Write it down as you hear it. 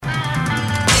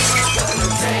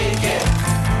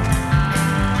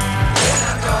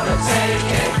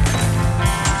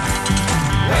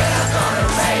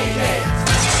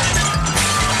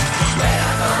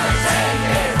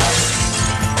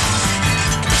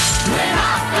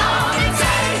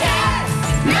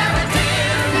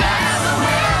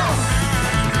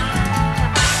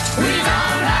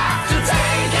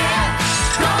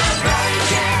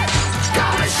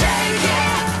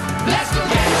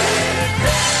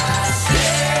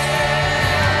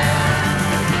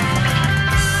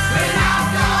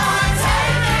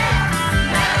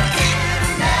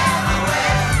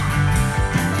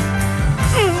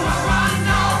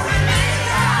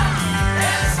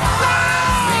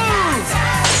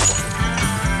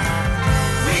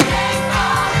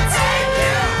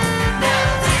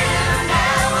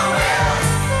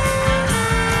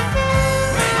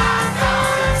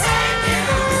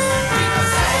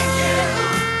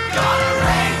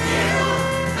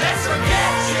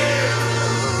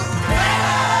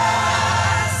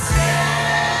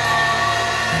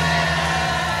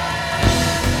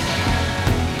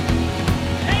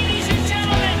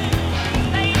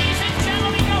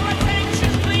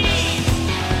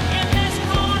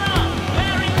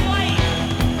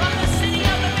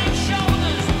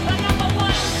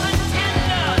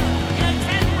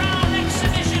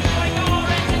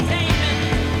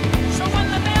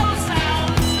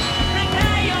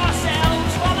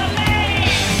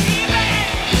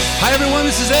Hi everyone,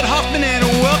 this is Ed Hoffman and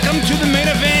welcome to the main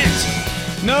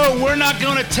event. No, we're not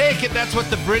going to take it. That's what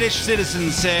the British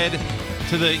citizens said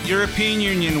to the European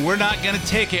Union. We're not going to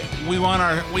take it. We want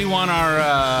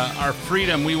our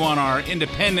freedom. We want our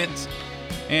independence.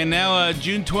 And now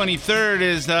June 23rd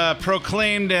is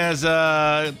proclaimed as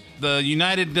the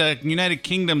United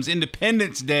Kingdom's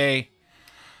Independence Day.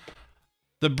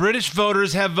 The British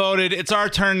voters have voted. It's our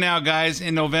turn now, guys,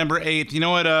 in November 8th. You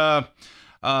know what?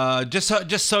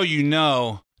 Just so you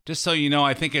know,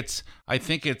 I think it's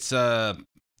a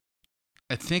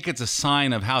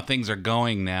sign of how things are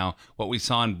going now. What we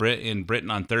saw in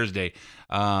Britain on Thursday,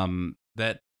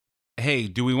 that hey,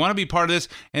 do we want to be part of this?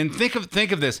 And think of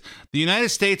this: the United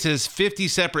States is 50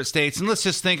 separate states, and let's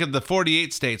just think of the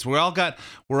 48 states. We're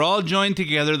all joined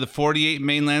together. The 48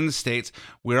 mainland states.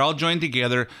 We're all joined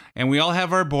together, and we all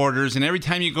have our borders. And every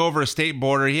time you go over a state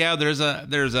border, there's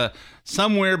a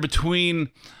somewhere between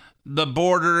the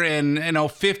border and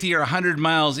 50 or 100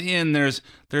 miles in, there's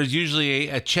usually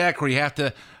a check where you have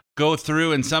to go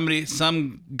through, and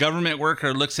some government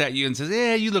worker looks at you and says,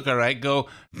 "Yeah, you look all right." You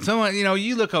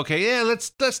look okay. Yeah,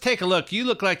 let's take a look. You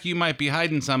look like you might be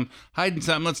hiding something.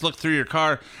 Let's look through your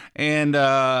car. And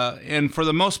for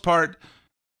the most part,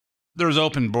 there's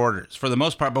open borders for the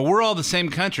most part, but we're all the same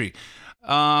country.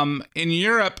 In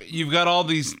Europe, you've got all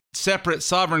these separate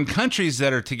sovereign countries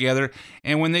that are together.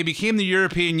 And when they became the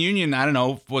European Union, I don't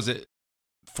know, was it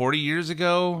 40 years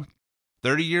ago,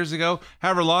 30 years ago,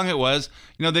 however long it was,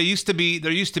 there used to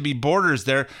be borders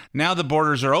there. Now the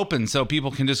borders are open, so people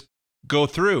can just go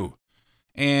through.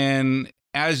 And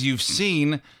as you've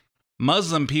seen,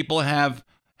 Muslim people have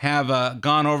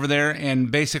gone over there and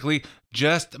basically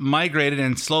just migrated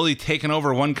and slowly taken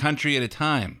over one country at a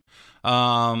time.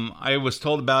 I was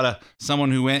told about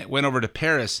someone who went over to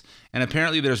Paris, and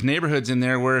apparently there's neighborhoods in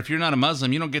there where if you're not a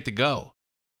Muslim, you don't get to go,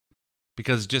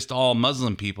 because it's just all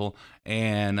Muslim people,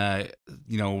 and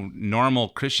normal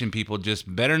Christian people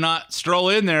just better not stroll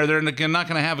in there. They're not going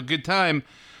to have a good time.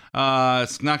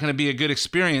 It's not going to be a good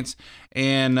experience,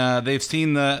 and they've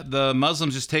seen the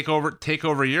Muslims just take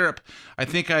over Europe. I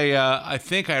think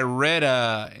I read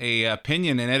a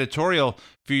opinion, an editorial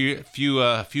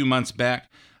few months back.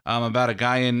 About a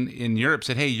guy in Europe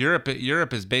said, "Hey, Europe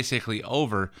is basically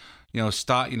over.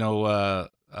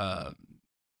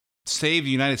 Save the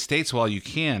United States while you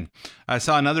can." I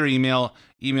saw another email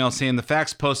saying the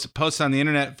facts posts on the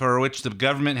internet for which the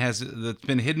government that's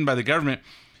been hidden by the government.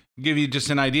 Give you just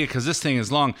an idea, because this thing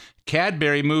is long.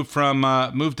 Cadbury moved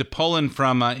to Poland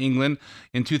from England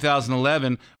in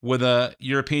 2011 with a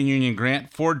European Union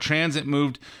grant. Ford Transit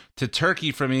moved to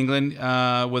Turkey from England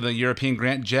with a European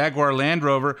grant. Jaguar Land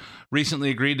Rover recently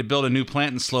agreed to build a new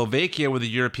plant in Slovakia with a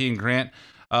European grant.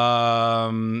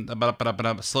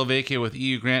 Slovakia with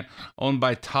EU grant, owned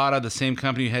by Tata, the same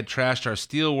company who had trashed our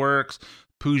steelworks.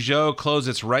 Peugeot closed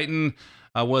its Ryton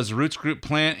was Roots Group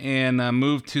plant and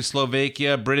moved to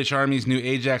Slovakia. British Army's new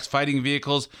Ajax fighting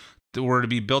vehicles were to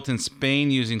be built in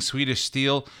Spain using Swedish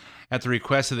steel at the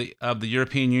request of the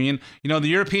European Union. The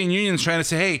European Union is trying to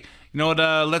say, hey,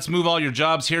 let's move all your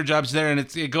jobs here, jobs there, and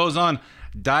it goes on.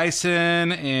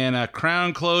 Dyson and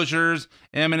Crown Closures,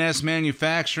 M&S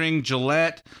Manufacturing,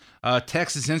 Gillette,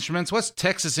 Texas Instruments. What's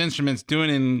Texas Instruments doing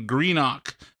in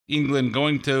Greenock, England?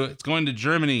 It's going to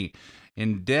Germany.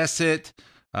 Indesit,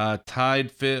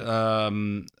 Tide Fit.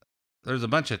 There's a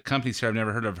bunch of companies here I've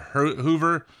never heard of.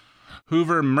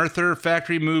 Hoover Merthyr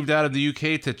factory moved out of the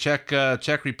UK to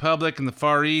Czech Republic in the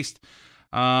Far East.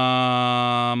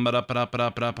 I'm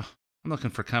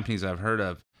looking for companies I've heard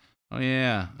of. Oh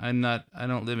yeah, I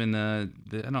don't live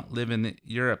in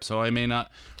Europe, so I may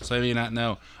not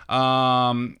know.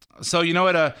 So you know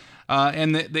what?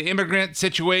 And the immigrant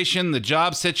situation, the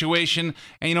job situation,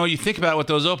 and you think about it with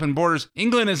those open borders.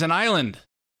 England is an island.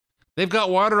 They've got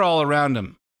water all around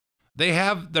them. They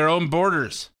have their own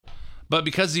borders. But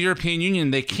because of the European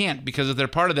Union, they can't, because if they're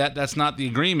part of that, that's not the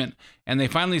agreement. And they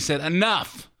finally said,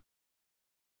 enough.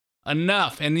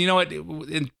 And you know what?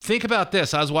 Think about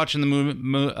this. I was watching the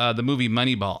movie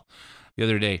Moneyball the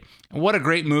other day. What a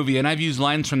great movie. And I've used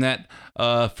lines from that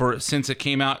since it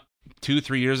came out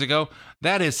 2-3 years ago.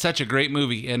 That is such a great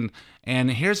movie.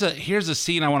 And here's a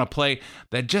scene I want to play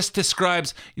that just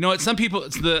describes,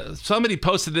 somebody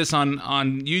posted this on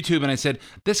YouTube, and I said,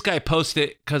 this guy posted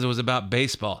it because it was about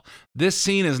baseball. This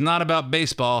scene is not about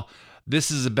baseball.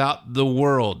 This is about the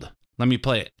world. Let me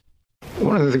play it.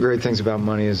 One of the great things about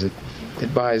money is it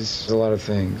buys a lot of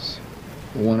things.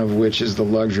 One of which is the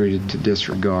luxury to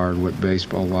disregard what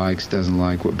baseball likes, doesn't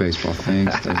like, what baseball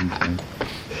thinks, doesn't think.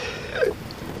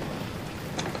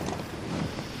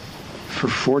 For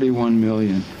 $41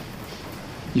 million,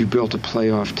 You built a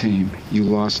playoff team. You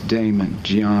lost Damon,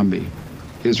 Giambi,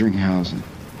 Isringhausen,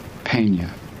 Pena,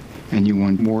 and you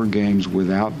won more games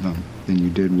without them than you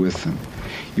did with them.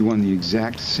 You won the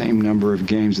exact same number of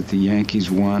games that the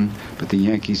Yankees won, but the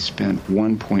Yankees spent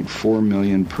 $1.4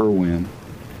 million per win,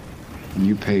 and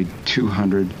you paid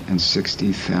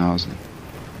 $260,000.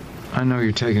 I know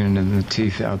you're taking it in the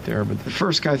teeth out there, but the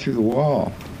first guy through the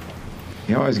wall,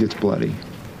 he always gets bloody.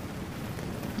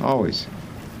 Always.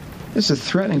 It's a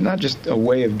threatening, not just a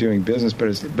way of doing business,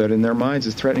 but in their minds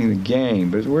it's threatening the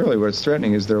game. But really what it's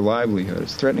threatening is their livelihood.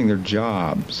 It's threatening their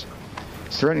jobs.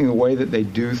 It's threatening the way that they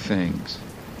do things.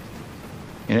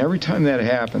 And every time that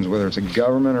happens, whether it's a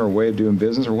government or a way of doing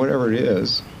business or whatever it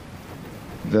is,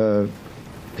 the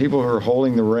people who are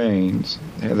holding the reins,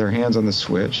 they have their hands on the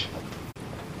switch,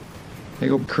 they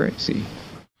go crazy.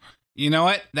 You know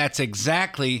what? That's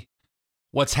exactly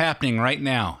what's happening right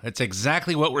now. It's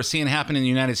exactly what we're seeing happen in the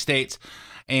United States.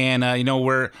 And,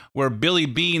 where Billy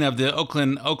Beane of the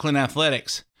Oakland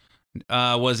Athletics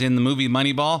was in the movie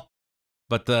Moneyball.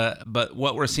 But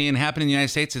what we're seeing happen in the United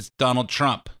States is Donald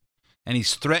Trump. And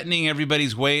he's threatening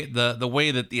everybody's way, the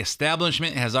way that the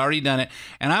establishment has already done it.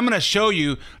 And I'm going to show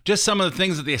you just some of the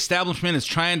things that the establishment is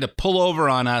trying to pull over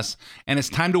on us. And it's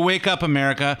time to wake up,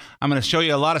 America. I'm going to show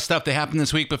you a lot of stuff that happened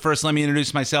this week. But first, let me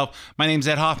introduce myself. My name's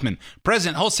Ed Hoffman,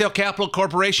 President, Wholesale Capital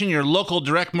Corporation, your local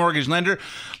direct mortgage lender,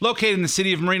 located in the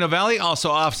city of Moreno Valley.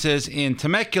 Also offices in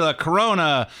Temecula,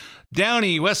 Corona,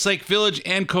 Downey, Westlake Village,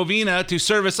 and Covina to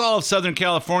service all of Southern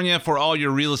California for all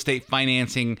your real estate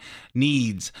financing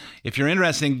needs. If you're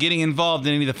interested in getting involved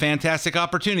in any of the fantastic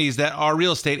opportunities that are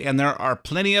real estate, and there are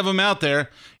plenty of them out there,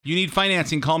 you need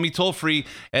financing, call me toll free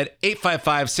at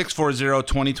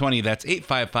 855-640-2020. That's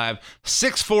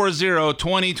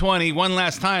 855-640-2020. One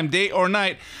last time, day or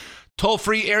night.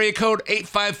 Toll-free area code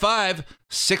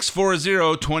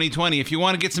 855-640-2020. If you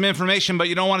want to get some information but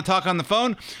you don't want to talk on the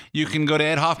phone, you can go to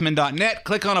edhoffman.net,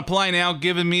 click on apply now,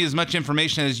 give me as much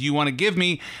information as you want to give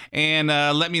me, and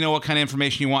let me know what kind of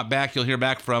information you want back. You'll hear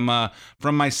back from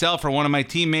myself or one of my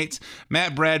teammates,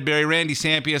 Matt Bradbury, Randy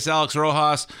Sampius, Alex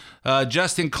Rojas,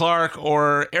 Justin Clark,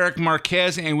 or Eric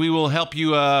Marquez, and we will help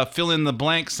you fill in the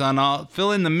blanks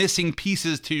fill in the missing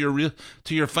pieces to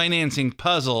your financing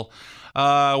puzzle.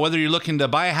 Whether you're looking to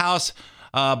buy a house,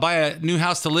 buy a new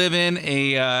house to live in,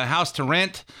 a house to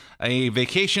rent, a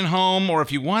vacation home, or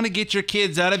if you want to get your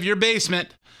kids out of your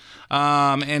basement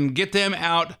and get them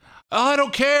out. Oh, I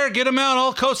don't care. Get them out.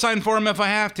 I'll co-sign for them if I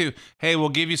have to. Hey, we'll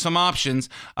give you some options.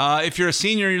 If you're a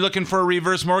senior, you're looking for a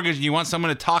reverse mortgage, and you want someone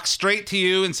to talk straight to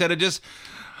you instead of just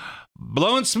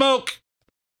blowing smoke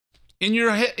in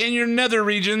your nether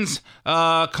regions,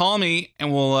 call me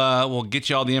and we'll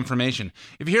get you all the information.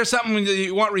 If you hear something that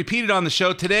you want repeated on the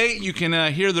show today, you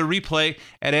can hear the replay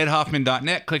at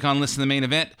edhoffman.net. Click on listen to the main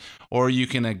event, or you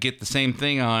can get the same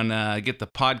thing on get the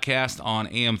podcast on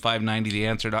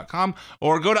am590theanswer.com,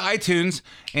 or go to iTunes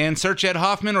and search Ed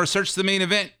Hoffman or search the main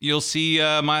event. You'll see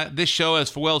this show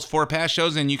as well as 4 past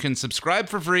shows, and you can subscribe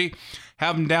for free.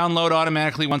 Have them download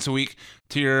automatically once a week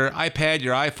to your iPad,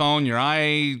 your iPhone, your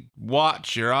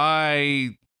iWatch, your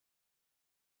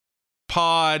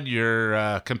iPod,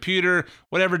 your computer,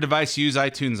 whatever device you use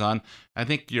iTunes on. I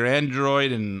think your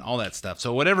Android and all that stuff.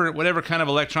 So whatever kind of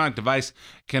electronic device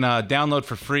can download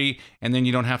for free, and then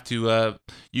you don't have to.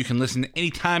 You can listen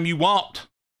anytime you want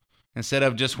instead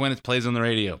of just when it plays on the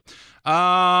radio.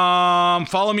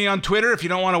 Follow me on Twitter if you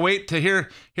don't want to wait to hear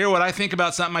what I think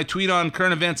about something. I tweet on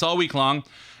current events all week long.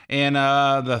 And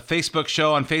the Facebook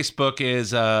show on Facebook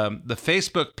is the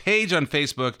Facebook page on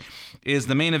Facebook is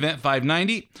the Main Event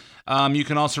 590. You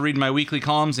can also read my weekly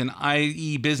columns in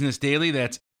IE Business Daily.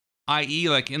 That's IE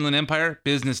like Inland Empire,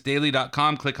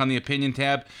 businessdaily.com. Click on the opinion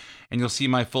tab and you'll see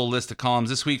my full list of columns.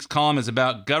 This week's column is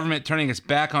about government turning its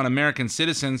back on American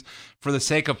citizens for the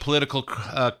sake of political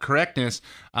correctness.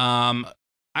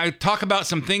 I talk about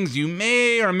some things you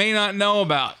may or may not know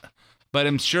about, but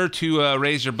I'm sure to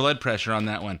raise your blood pressure on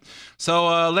that one.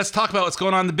 So let's talk about what's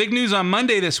going on. The big news on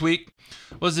Monday this week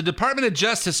was the Department of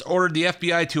Justice ordered the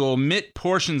FBI to omit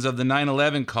portions of the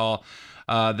 9/11 call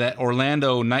that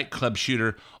Orlando nightclub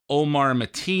shooter Omar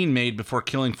Mateen made before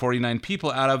killing 49 people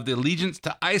out of the allegiance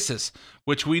to ISIS,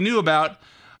 which we knew about,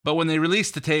 but when they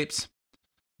released the tapes,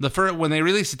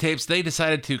 they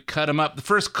decided to cut them up. The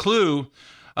first clue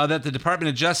that the Department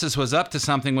of Justice was up to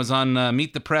something was on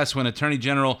Meet the Press when Attorney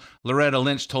General Loretta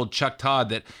Lynch told Chuck Todd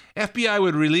that FBI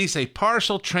would release a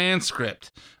partial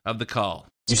transcript of the call.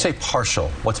 You say partial.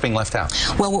 What's being left out?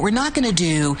 Well, what we're not going to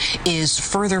do is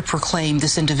further proclaim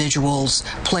this individual's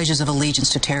pledges of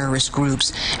allegiance to terrorist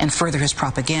groups and further his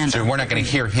propaganda. So we're not going to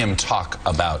hear him talk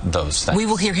about those things? We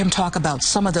will hear him talk about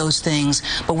some of those things,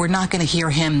 but we're not going to hear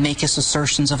him make his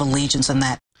assertions of allegiance and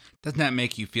that. Doesn't that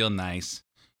make you feel nice?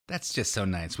 That's just so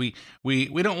nice. We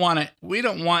don't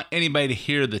want anybody to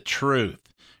hear the truth.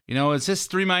 You know, does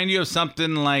this remind you of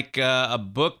something like a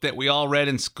book that we all read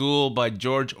in school by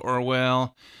George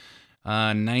Orwell,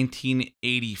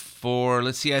 1984?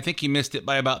 Let's see, I think you missed it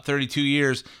by about 32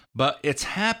 years, but it's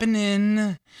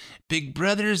happening. Big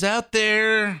Brother's out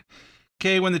there.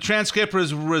 Okay, when the transcript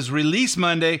was released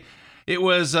Monday, it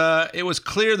was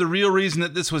clear the real reason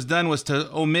that this was done was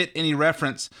to omit any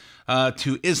reference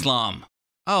to Islam.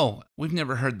 Oh, we've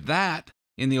never heard that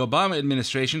in the Obama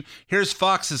administration. Here's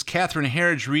Fox's Catherine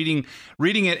Herridge reading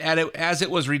it as it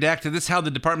was redacted. This is how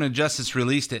the Department of Justice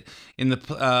released it in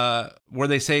the where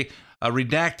they say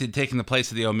redacted taking the place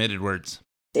of the omitted words.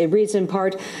 It reads in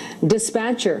part,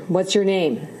 "Dispatcher, what's your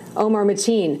name?" Omar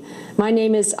Mateen, "My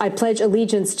name is, I pledge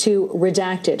allegiance to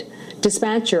redacted."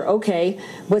 Dispatcher, "Okay,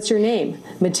 what's your name?"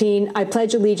 Mateen, "I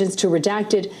pledge allegiance to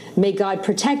redacted. May God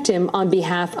protect him on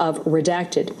behalf of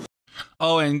redacted."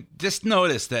 Oh, and just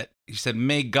notice that he said,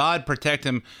 "May God protect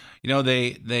him." You know,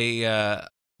 they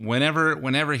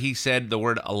whenever he said the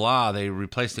word Allah, they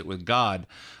replaced it with God.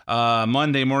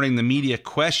 Monday morning, the media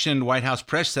questioned White House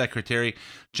Press Secretary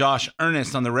Josh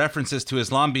Earnest on the references to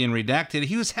Islam being redacted.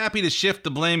 He was happy to shift the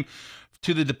blame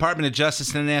to the Department of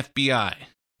Justice and the FBI.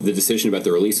 The decision about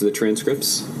the release of the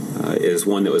transcripts is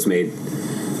one that was made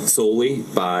solely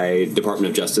by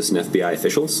Department of Justice and FBI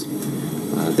officials.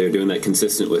 They're doing that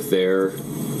consistent with their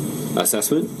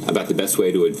assessment about the best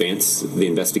way to advance the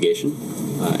investigation.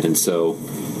 And so,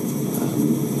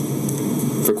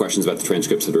 for questions about the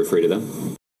transcripts, I'd refer to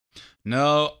them.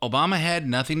 No, Obama had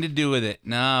nothing to do with it.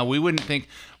 No, we wouldn't think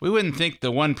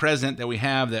the one president that we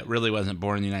have that really wasn't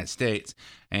born in the United States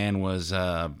and was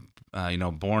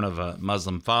born of a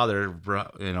Muslim father,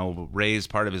 raised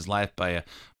part of his life by a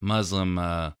Muslim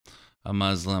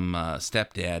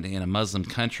stepdad in a Muslim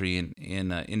country in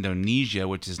Indonesia,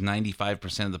 which is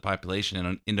 95% of the population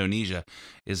in Indonesia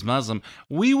is Muslim.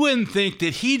 We wouldn't think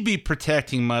that he'd be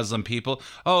protecting Muslim people.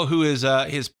 Oh, who is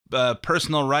his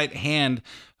personal right hand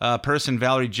person,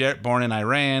 Valerie Jarrett, born in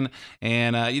Iran,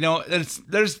 and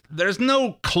there's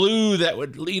no clue that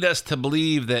would lead us to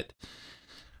believe that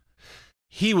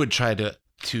he would try to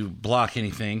block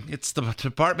anything. It's the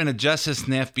Department of Justice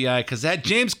and the FBI, because that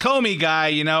James Comey guy,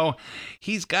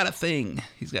 he's got a thing.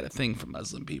 He's got a thing for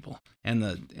Muslim people and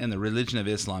the religion of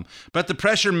Islam. But the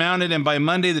pressure mounted, and by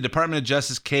Monday, the Department of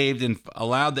Justice caved and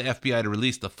allowed the FBI to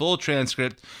release the full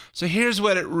transcript. So here's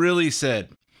what it really said.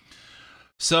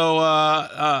 So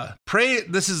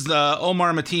this is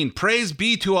Omar Mateen. "Praise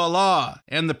be to Allah,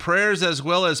 and the prayers as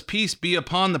well as peace be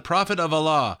upon the Prophet of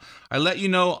Allah. I let you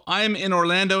know I'm in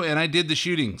Orlando and I did the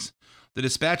shootings." The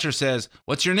dispatcher says,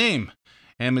 "What's your name?"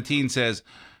 And Mateen says,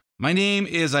 "My name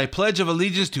is, I pledge of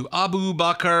allegiance to Abu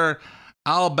Bakr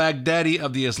al-Baghdadi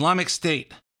of the Islamic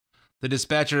State." The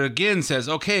dispatcher again says,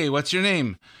 "Okay, what's your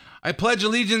name?" "I pledge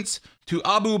allegiance to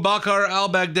Abu Bakr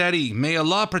al-Baghdadi. May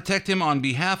Allah protect him on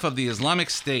behalf of the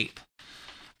Islamic State."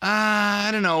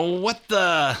 I don't know. What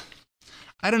do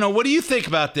you think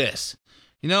about this?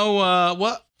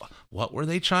 What were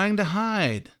they trying to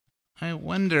hide? I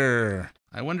wonder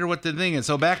what the thing is.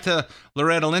 So back to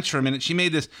Loretta Lynch for a minute. She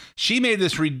made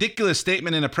this ridiculous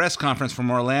statement in a press conference from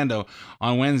Orlando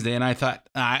on Wednesday, and I thought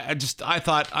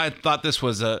this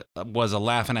was a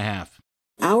laugh and a half.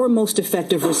 Our most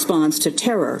effective response to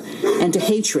terror and to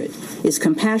hatred is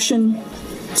compassion,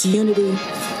 it's unity,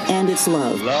 and it's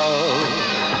love. Love,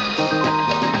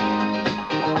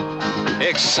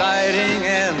 exciting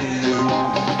and new.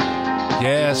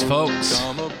 Yes, folks.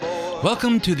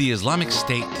 Welcome to the Islamic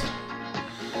State,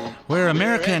 where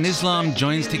America and Islam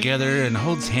joins together and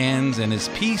holds hands and is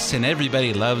peace and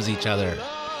everybody loves each other.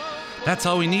 That's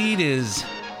all we need is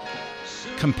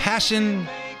compassion,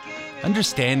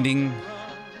 understanding,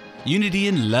 unity,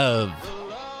 and love.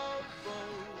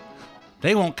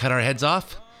 They won't cut our heads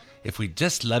off if we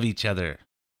just love each other.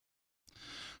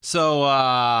 So,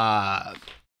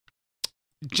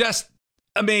 just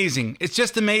amazing. It's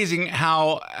just amazing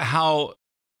how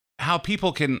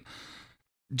people can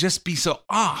just be so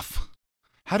off.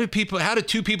 How do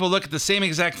two people look at the same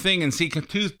exact thing and see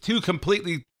two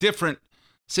completely different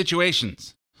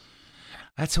situations?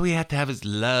 That's what we have to have is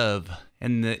love.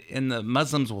 And the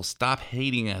Muslims will stop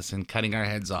hating us and cutting our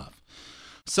heads off.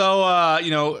 So,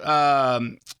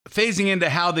 phasing into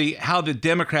how the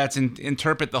Democrats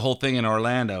interpret the whole thing in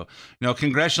Orlando.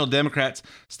 Congressional Democrats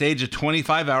stage a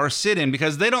 25-hour sit-in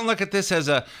because they don't look at this as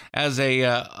a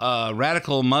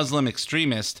radical Muslim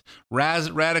extremist,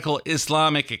 radical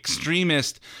Islamic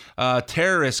extremist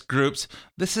terrorist groups.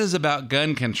 This is about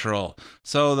gun control.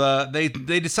 So they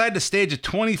decided to stage a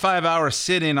 25-hour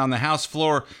sit-in on the House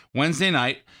floor Wednesday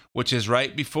night, which is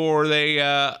right before they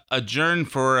adjourn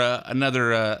for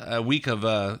another a week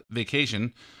of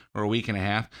vacation, or a week and a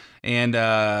half. And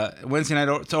Wednesday night,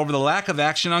 it's over the lack of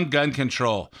action on gun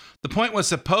control. The point was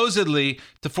supposedly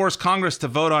to force Congress to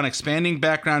vote on expanding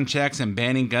background checks and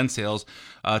banning gun sales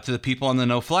to the people on the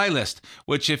no-fly list,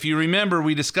 which, if you remember,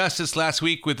 we discussed this last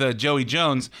week with Joey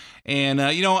Jones. And,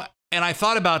 and I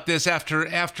thought about this after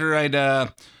I'd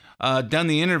done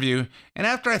the interview. And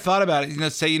after I thought about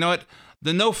it, say,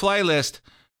 the no-fly list,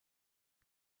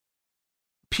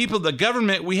 the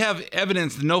government, we have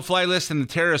evidence, the no-fly list and the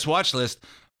terrorist watch list,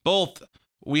 both,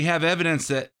 we have evidence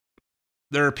that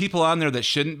there are people on there that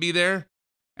shouldn't be there.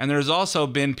 And there's also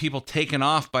been people taken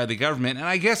off by the government. And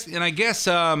I guess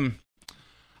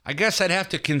I'd have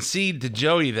to concede to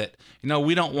Joey that,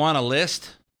 we don't want a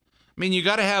list. I mean, you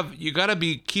got to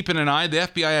be keeping an eye. The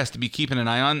FBI has to be keeping an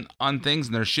eye on things,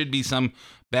 and there should be some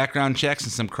background checks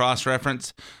and some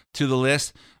cross-reference to the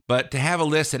list. But to have a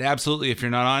list that absolutely, if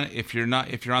you're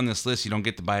on this list, you don't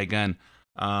get to buy a gun.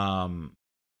 10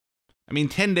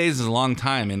 days is a long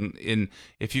time. And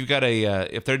if you've got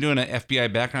if they're doing an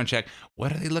FBI background check,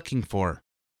 what are they looking for?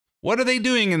 What are they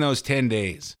doing in those 10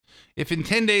 days? If in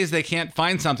 10 days they can't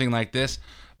find something like this,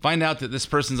 find out that this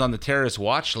person's on the terrorist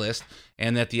watch list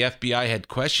and that the FBI had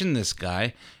questioned this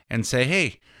guy and say,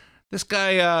 hey, this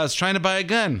guy is trying to buy a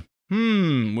gun.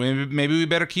 Maybe we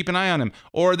better keep an eye on him.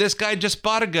 Or this guy just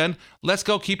bought a gun. Let's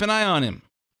go keep an eye on him.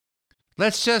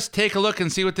 Let's just take a look and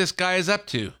see what this guy is up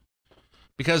to.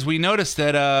 Because we noticed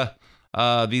that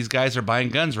these guys are buying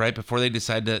guns right before they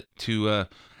decide to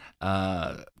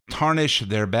tarnish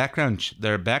their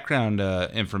background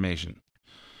information.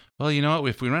 Well, you know what?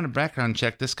 If we run a background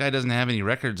check, this guy doesn't have any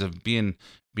records of being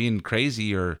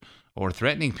crazy or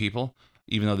threatening people,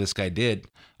 even though this guy did.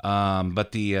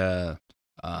 But the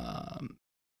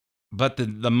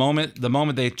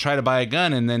moment they try to buy a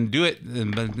gun and then do it,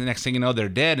 and the next thing you know, they're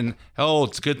dead. And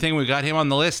it's a good thing we got him on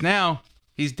the list now.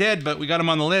 He's dead, but we got him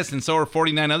on the list, and so are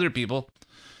 49 other people.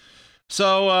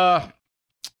 So I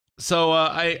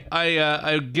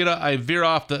veer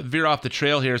off the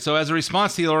trail here. So as a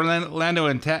response to the Orlando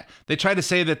attack, they tried to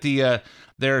say that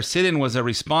their sit-in was a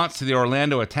response to the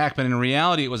Orlando attack, but in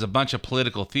reality, it was a bunch of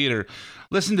political theater.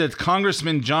 Listen to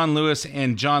Congressman John Lewis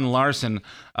and John Larson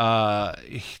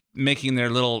making their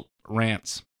little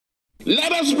rants.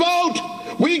 Let us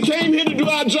vote. We came here to do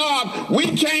our job.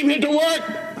 We came here to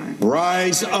work.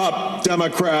 Rise up,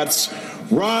 Democrats.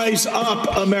 Rise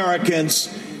up, Americans.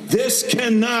 This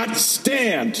cannot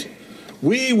stand.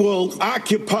 We will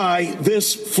occupy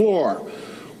this floor.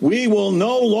 We will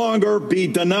no longer be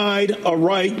denied a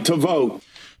right to vote.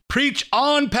 Preach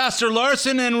on, Pastor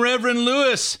Larson and Reverend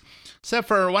Lewis. Except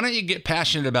for, why don't you get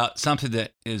passionate about something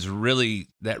that really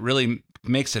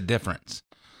makes a difference?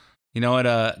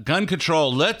 Gun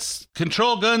control. Let's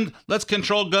control guns.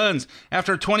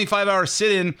 After a 25-hour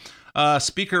sit-in,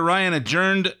 Speaker Ryan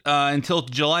adjourned until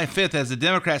July 5th as the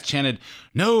Democrats chanted,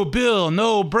 "No bill,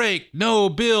 no break, no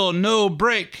bill, no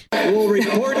break." We'll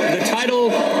report the title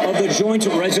of the joint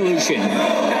resolution.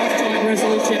 Joint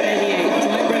Resolution 88.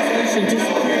 Joint Resolution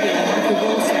disapproving the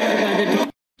bill submitted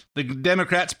by the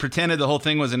Democrats pretended the whole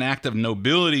thing was an act of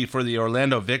nobility for the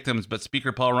Orlando victims, but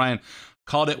Speaker Paul Ryan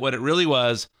called it what it really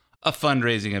was, a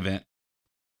fundraising event.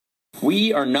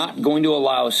 We are not going to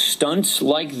allow stunts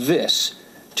like this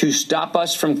to stop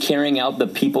us from carrying out the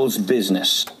people's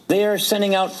business. They are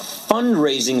sending out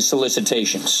fundraising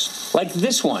solicitations, like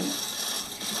this one.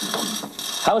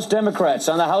 House Democrats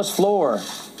on the House floor.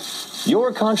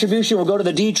 Your contribution will go to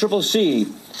the DCCC.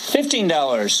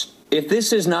 $15. If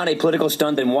this is not a political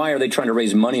stunt, then why are they trying to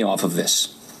raise money off of this?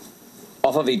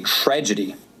 Off of a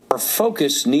tragedy. Our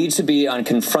focus needs to be on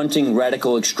confronting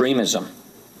radical extremism.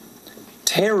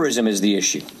 Terrorism is the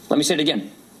issue. Let me say it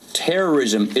again.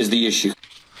 Terrorism is the issue.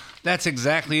 That's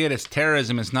exactly it. It's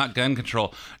terrorism. It's not gun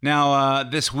control. Now,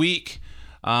 this week,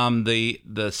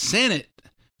 the Senate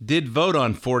did vote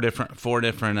on four different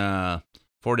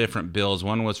bills.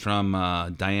 One was from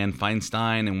Dianne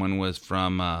Feinstein, and one was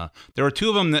from. There were two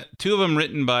of them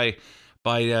written by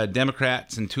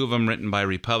Democrats, and two of them written by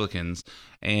Republicans.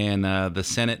 And the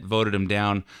Senate voted them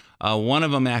down. One of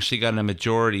them actually got a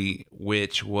majority,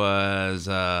 which was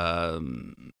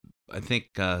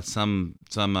some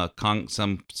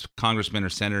congressman or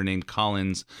senator named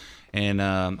Collins, and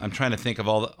I'm trying to think of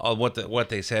all what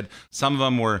they said. Some of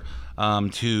them were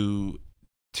to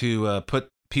put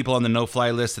people on the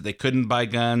no-fly list that they couldn't buy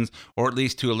guns, or at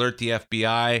least to alert the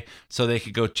FBI so they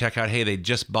could go check out, hey, they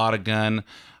just bought a gun.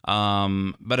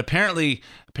 But apparently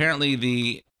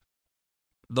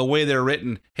the way they're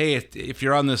written, hey, if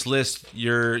you're on this list,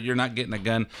 you're not getting a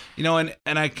gun. And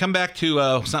I come back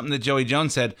to something that Joey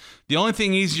Jones said. The only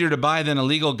thing easier to buy than a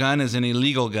legal gun is an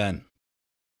illegal gun.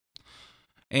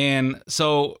 And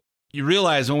so you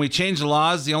realize when we change the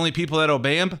laws, the only people that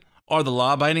obey them are the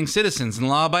law-abiding citizens, and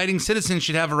law-abiding citizens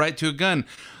should have a right to a gun.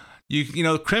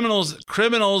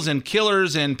 Criminals and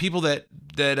killers and people that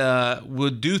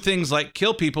would do things like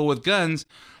kill people with guns,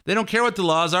 they don't care what the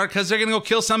laws are because they're going to go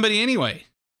kill somebody anyway.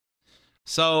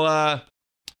 So,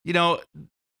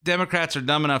 Democrats are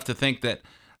dumb enough to think that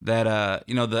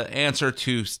the answer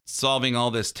to solving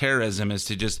all this terrorism is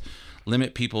to just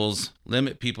limit people's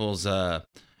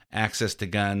access to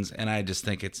guns, and I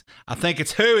think it's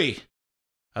hooey.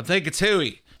 I think it's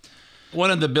hooey. One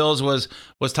of the bills was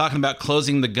talking about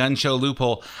closing the gun show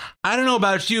loophole. I don't know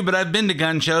about you, but I've been to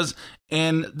gun shows,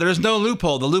 and there's no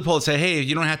loophole. The loophole would say, hey,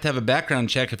 you don't have to have a background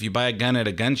check if you buy a gun at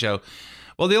a gun show.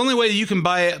 Well, the only way you can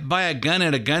buy a gun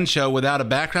at a gun show without a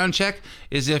background check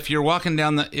is if you're walking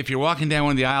down one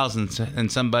of the aisles and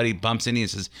somebody bumps into you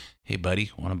and says, hey, buddy,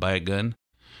 want to buy a gun?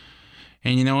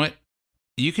 And you know what?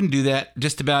 You can do that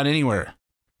just about anywhere.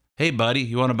 Hey, buddy,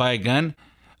 you want to buy a gun?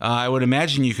 I would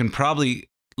imagine you can probably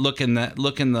look in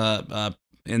the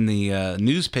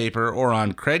newspaper or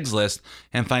on Craigslist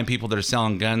and find people that are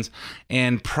selling guns,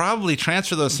 and probably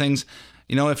transfer those things.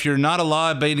 If you're not a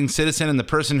law-abiding citizen and the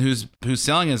person who's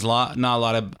selling is not a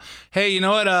lot of, hey, you know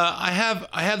what? I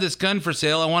have this gun for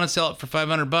sale. I want to sell it for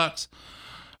 $500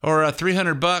 or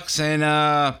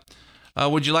 $300,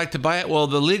 and would you like to buy it? Well,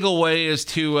 the legal way is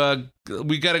to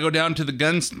we got to go down to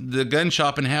the gun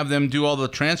shop and have them do all the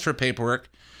transfer paperwork.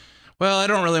 Well, I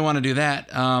don't really want to do that.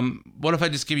 What if I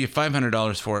just give you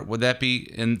 $500 for it? Would that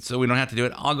be, and so we don't have to do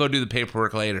it? I'll go do the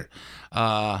paperwork later.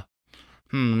 Let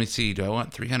me see. Do I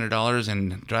want $300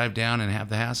 and drive down and have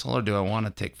the hassle, or do I want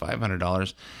to take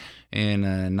 $500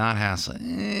 and not hassle?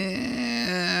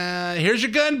 Here's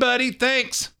your gun, buddy.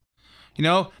 Thanks.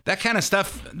 That kind of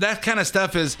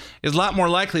stuff is a lot more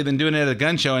likely than doing it at a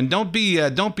gun show. And don't be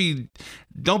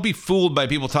fooled by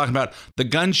people talking about the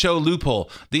gun show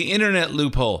loophole, the internet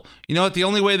loophole. You know what? The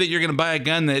only way that you're going to buy a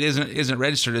gun that isn't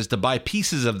registered is to buy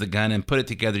pieces of the gun and put it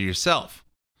together yourself.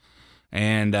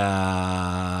 And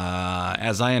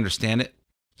as I understand it,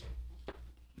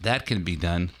 that can be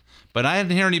done. But I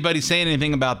didn't hear anybody saying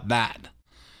anything about that.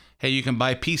 Hey, you can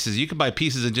buy pieces. You can buy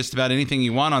pieces of just about anything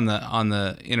you want on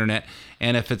the internet.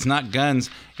 And if it's not guns,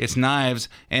 it's knives.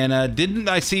 And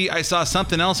I saw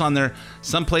something else on there,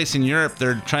 someplace in Europe,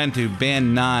 they're trying to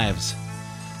ban knives.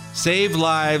 Save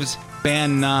lives,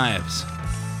 ban knives.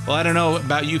 Well, I don't know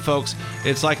about you folks.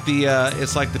 It's like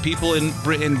the people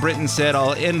in Britain said.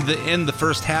 I'll end the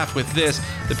first half with this.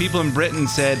 The people in Britain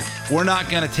said, we're not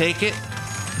going to take it.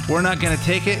 We're not going to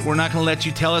take it. We're not going to let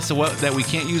you tell us that we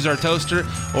can't use our toaster,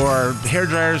 or our hair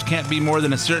dryers can't be more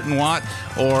than a certain watt,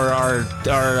 or our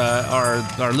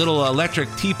little electric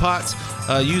teapots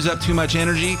use up too much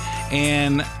energy.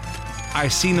 And I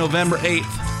see November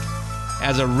 8th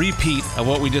as a repeat of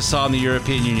what we just saw in the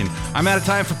European Union. I'm out of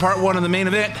time for part one of the main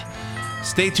event.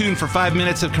 Stay tuned for 5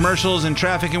 minutes of commercials and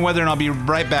traffic and weather, and I'll be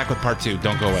right back with part two.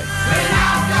 Don't go away.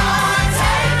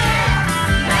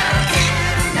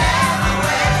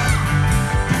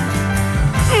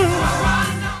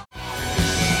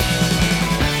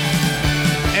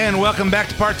 And welcome back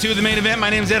to part two of the main event. My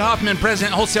name is Ed Hoffman,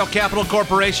 President, Wholesale Capital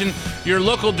Corporation, your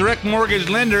local direct mortgage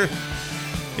lender.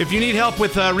 If you need help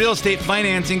with real estate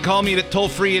financing, call me at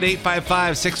toll-free at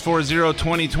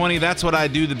 855-640-2020. That's what I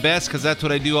do the best, because that's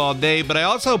what I do all day. But I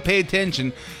also pay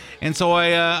attention, and so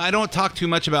I don't talk too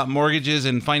much about mortgages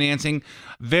and financing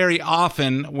very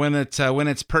often when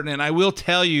it's pertinent. I will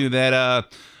tell you that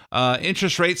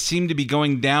interest rates seem to be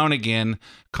going down again,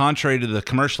 contrary to the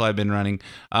commercial I've been running.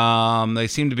 They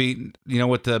seem to be,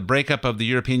 with the breakup of the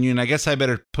European Union. I guess I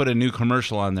better put a new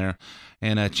commercial on there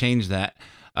and change that.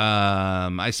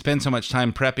 I spend so much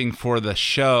time prepping for the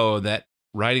show that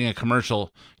writing a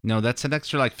commercial, that's an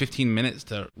extra like 15 minutes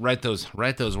to write those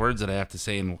words that I have to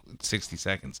say in 60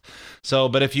 seconds. So,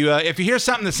 but if you hear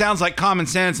something that sounds like common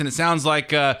sense and it sounds like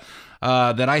that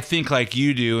I think like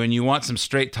you do, and you want some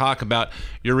straight talk about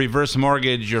your reverse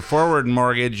mortgage, your forward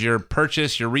mortgage, your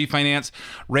purchase, your refinance,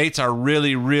 rates are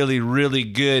really, really, really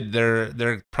good.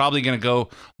 They're probably going to go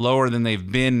lower than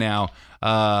they've been now.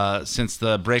 since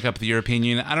the breakup of the European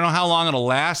Union. I don't know how long it'll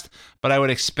last, but I would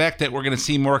expect that we're going to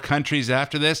see more countries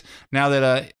after this. Now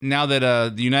that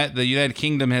the United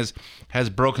Kingdom has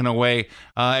broken away,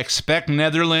 expect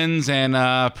Netherlands and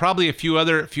probably a few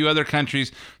other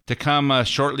countries to come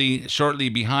shortly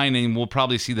behind, and we'll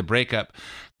probably see the breakup.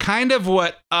 Kind of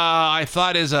what I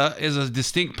thought is a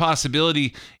distinct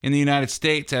possibility in the United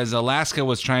States, as Alaska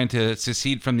was trying to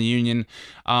secede from the Union.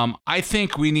 I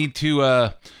think we need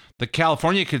to. The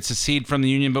California could secede from the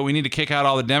Union, but we need to kick out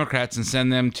all the Democrats and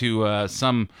send them to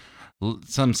some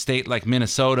state like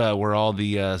Minnesota, where all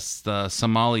the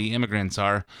Somali immigrants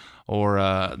are, or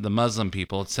the Muslim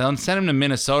people. Send them to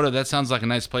Minnesota. That sounds like a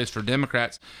nice place for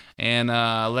Democrats. And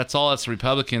let's all us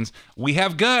Republicans. We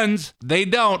have guns. They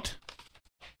don't.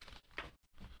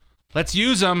 Let's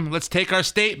use them. Let's take our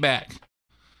state back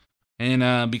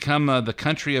and become the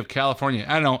country of California.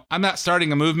 I don't know. I'm not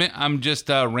starting a movement. I'm just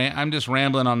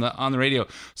rambling on the radio.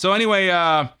 So anyway,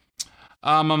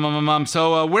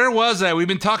 so where was I? We've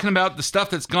been talking about the stuff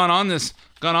that's gone on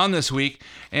this week,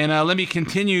 and let me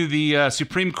continue. The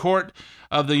Supreme Court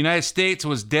of the United States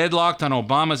was deadlocked on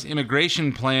Obama's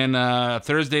immigration plan.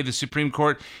 Thursday, the Supreme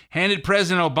Court handed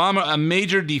President Obama a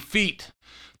major defeat.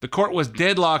 The court was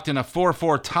deadlocked in a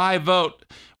 4-4 tie vote,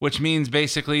 which means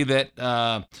basically that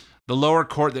the lower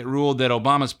court that ruled that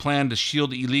Obama's plan to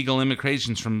shield illegal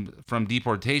immigrants from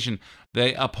deportation,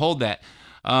 they uphold that.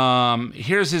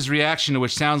 Here's his reaction,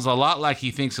 which sounds a lot like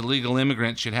he thinks illegal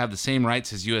immigrants should have the same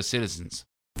rights as U.S. citizens.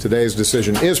 Today's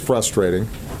decision is frustrating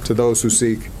to those who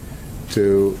seek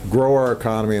to grow our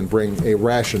economy and bring a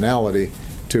rationality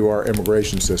to our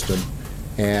immigration system,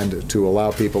 and to allow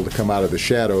people to come out of the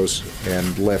shadows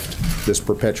and lift this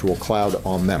perpetual cloud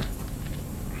on them.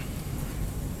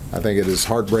 I think it is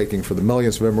heartbreaking for the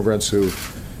millions of immigrants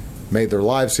who've made their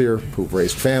lives here, who've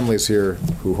raised families here,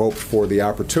 who hoped for the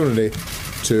opportunity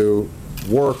to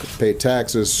work, pay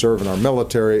taxes, serve in our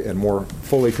military, and more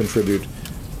fully contribute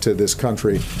to this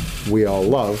country we all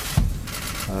love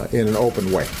in an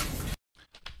open way.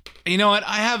 You know what?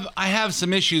 I have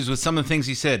some issues with some of the things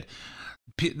he said.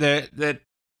 That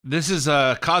this is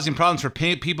causing problems for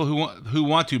people who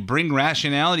want to bring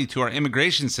rationality to our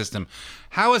immigration system.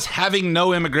 How is having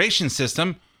no immigration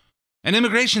system an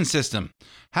immigration system?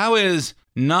 How is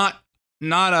not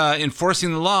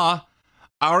enforcing the law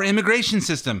our immigration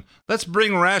system? Let's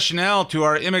bring rationale to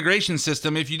our immigration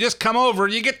system. If you just come over,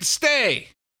 you get to stay.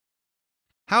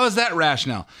 How is that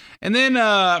rationale? And then,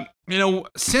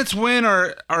 since when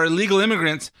are illegal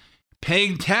immigrants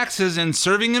paying taxes and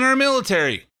serving in our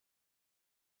military?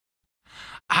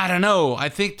 I don't know. I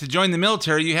think to join the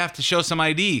military, you have to show some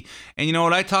ID. And you know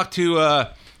what? I talked to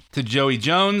Joey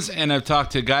Jones, and I've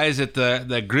talked to guys at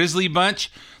the Grizzly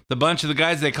Bunch, the bunch of the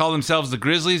guys, they call themselves the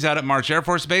Grizzlies out at March Air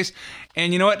Force Base.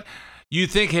 And you know what? You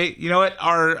think, hey, you know what?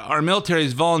 Our military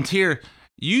is volunteer.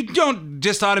 You don't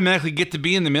just automatically get to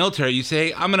be in the military. You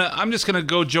say, hey, I'm just gonna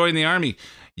go join the Army.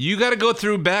 You got to go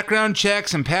through background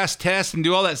checks and pass tests and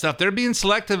do all that stuff. They're being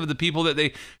selective of the people that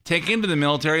they take into the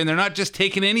military, and they're not just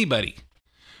taking anybody.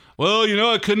 Well,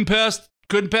 I couldn't pass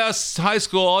high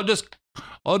school. I'll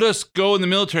just go in the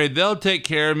military. They'll take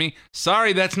care of me.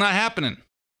 Sorry, that's not happening.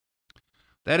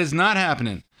 That is not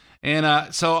happening.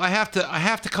 And so I have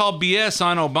to call BS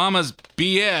on Obama's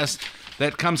BS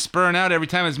that comes spurring out every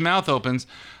time his mouth opens.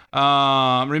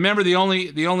 Remember, we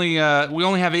only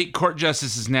have 8 court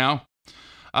justices now.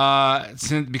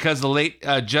 Because the late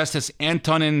Justice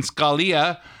Antonin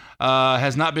Scalia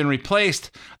has not been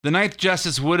replaced, the 9th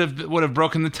justice would have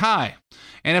broken the tie.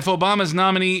 And if Obama's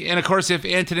nominee, and of course, if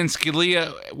Antonin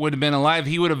Scalia would have been alive,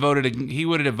 he would have voted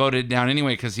it down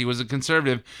anyway because he was a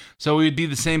conservative. So we would be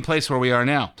the same place where we are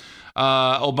now.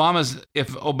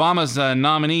 If Obama's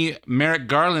nominee Merrick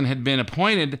Garland had been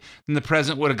appointed, then the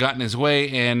president would have gotten his way,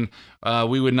 and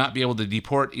we would not be able to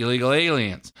deport illegal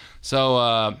aliens.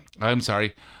 So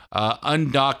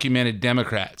undocumented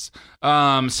Democrats. So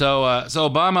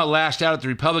Obama lashed out at the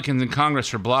Republicans in Congress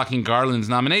for blocking Garland's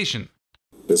nomination.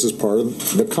 This is part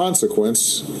of the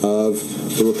consequence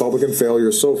of the Republican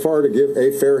failure so far to give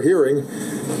a fair hearing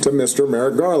to Mr.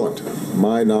 Merrick Garland,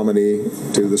 my nominee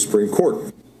to the Supreme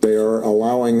Court. They are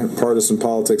allowing partisan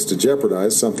politics to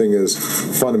jeopardize something as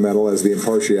fundamental as the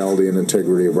impartiality and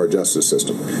integrity of our justice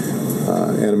system.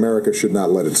 And America should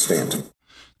not let it stand.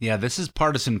 Yeah, this is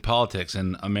partisan politics,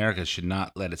 and America should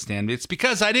not let it stand. It's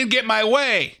because I didn't get my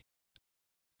way.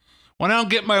 When I don't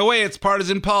get my way, it's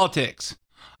partisan politics.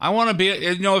 I want to be,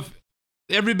 if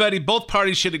everybody, both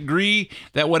parties should agree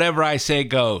that whatever I say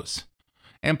goes.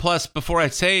 And plus, before I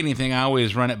say anything, I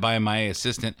always run it by my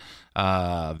assistant,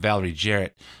 Valerie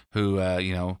Jarrett, who,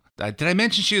 did I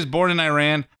mention she was born in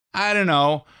Iran? I don't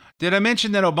know. Did I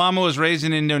mention that Obama was raised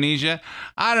in Indonesia?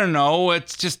 I don't know.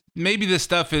 It's just, maybe this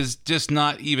stuff is just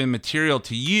not even material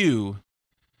to you.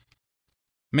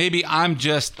 Maybe I'm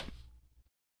just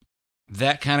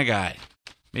that kind of guy.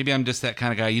 Maybe I'm just that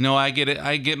kind of guy. You know, I get it.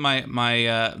 I get my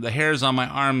the hairs on my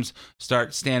arms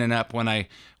start standing up when I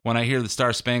hear the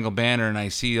Star Spangled Banner and I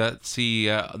see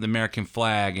the American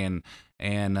flag, and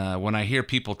when I hear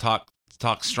people talk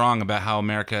strong about how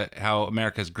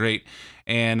America's great,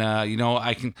 and you know,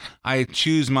 I've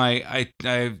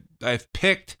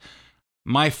picked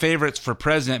my favorites for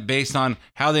president based on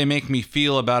how they make me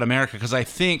feel about America, because I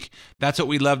think that's what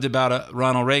we loved about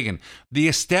Ronald Reagan. The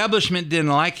establishment didn't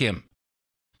like him,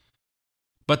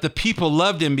 but the people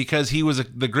loved him because he was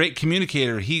the great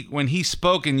communicator. When he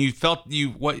spoke, and you felt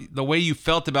the way you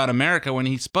felt about America when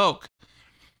he spoke,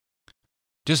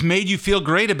 just made you feel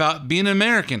great about being an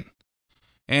American.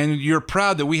 And you're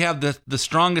proud that we have the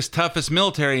strongest, toughest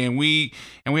military, and we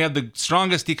have the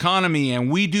strongest economy, and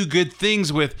we do good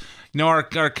things with, you know,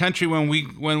 our country. When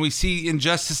we see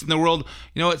injustice in the world,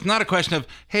 you know, it's not a question of,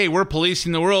 hey, we're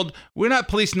policing the world. We're not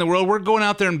policing the world. We're going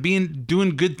out there and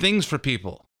doing good things for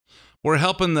people. We're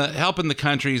helping the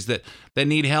countries that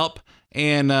need help,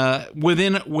 and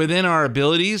within our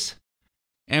abilities,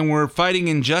 and we're fighting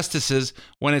injustices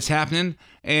when it's happening.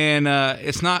 And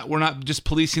we're not just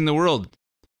policing the world.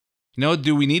 You know,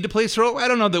 do we need to police the world? I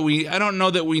don't know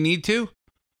that we need to,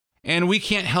 and we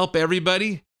can't help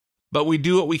everybody, but we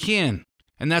do what we can,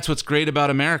 and that's what's great about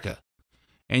America.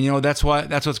 And you know, that's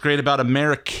what's great about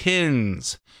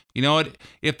Americans. You know what?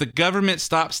 If the government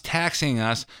stops taxing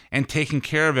us and taking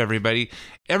care of everybody,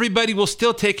 everybody will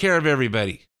still take care of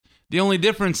everybody. The only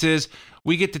difference is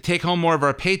we get to take home more of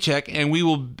our paycheck, and we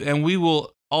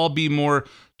will all be more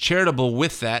charitable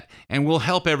with that, and we'll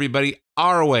help everybody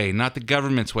our way, not the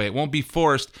government's way. It won't be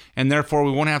forced, and therefore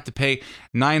we won't have to pay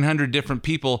 900 different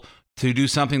people to do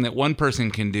something that one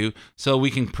person can do, so we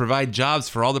can provide jobs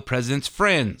for all the president's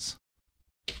friends.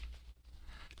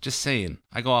 Just saying.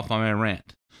 I go off on my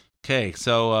rant. Okay,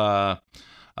 so I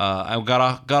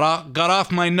got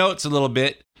off my notes a little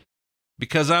bit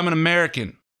because I'm an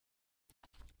American.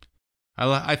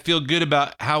 I feel good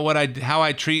about how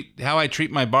I treat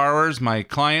my borrowers, my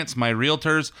clients, my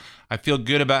realtors. I feel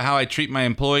good about how I treat my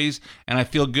employees, and I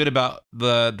feel good about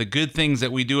the good things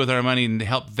that we do with our money to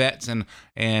help vets and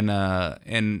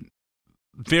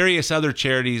various other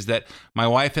charities that my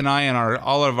wife and I and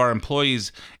all of our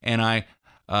employees and I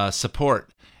support.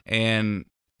 And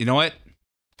you know what?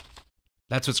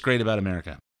 That's what's great about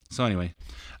America. So anyway,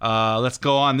 let's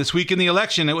go on. This week in the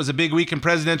election, it was a big week in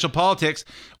presidential politics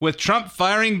with Trump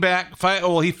firing back.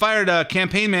 He fired a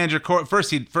campaign manager.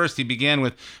 First, he began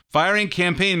with firing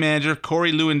campaign manager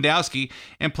Corey Lewandowski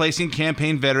and placing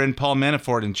campaign veteran Paul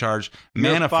Manafort in charge.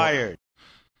 You're fired.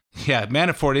 Yeah,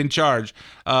 Manafort in charge.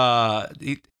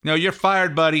 You're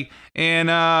fired, buddy. And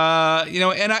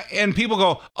and people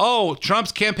go, oh,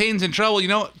 Trump's campaign's in trouble. You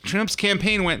know, Trump's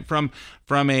campaign went from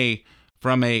a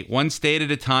one state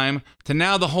at a time to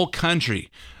now the whole country.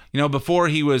 You know, before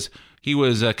he was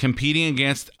competing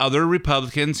against other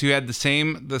Republicans who had the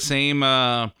same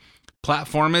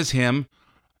platform as him,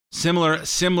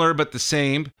 similar but the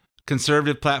same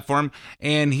conservative platform,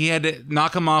 and he had to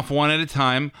knock them off one at a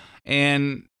time.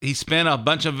 And he spent a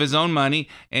bunch of his own money,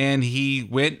 and he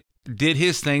did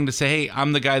his thing to say, hey,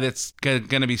 I'm the guy that's going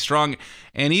to be strong.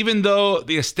 And even though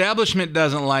the establishment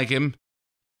doesn't like him,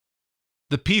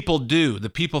 the people do. The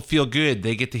people feel good.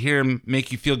 They get to hear him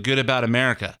make you feel good about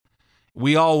America.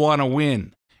 We all want to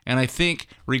win. And I think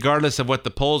regardless of what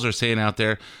the polls are saying out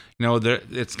there, you know,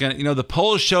 the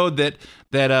polls showed that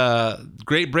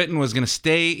Great Britain was going to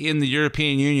stay in the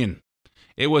European Union.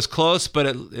 It was close,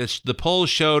 but the polls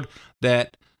showed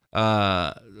that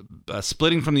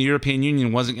splitting from the European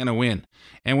Union wasn't going to win.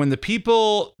 And when the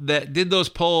people that did those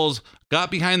polls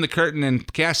got behind the curtain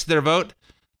and cast their vote,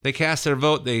 they cast their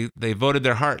vote. They voted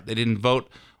their heart. They didn't vote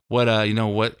what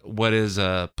is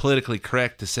politically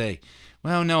correct to say.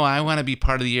 Well, no, I want to be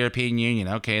part of the European Union.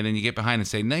 Okay, and then you get behind and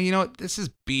say, no, you know what? This is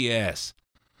BS.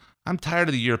 I'm tired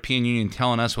of the European Union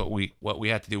telling us what we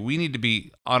have to do. We need to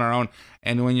be on our own.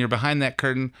 And when you're behind that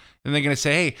curtain, then they're going to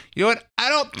say, hey, you know what? I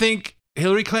don't think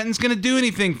Hillary Clinton's going to do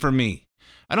anything for me.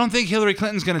 I don't think Hillary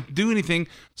Clinton's going to do anything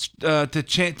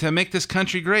to make this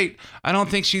country great. I don't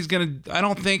think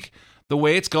the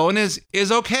way it's going is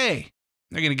okay.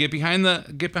 They're going to get behind the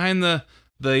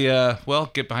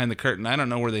curtain. I don't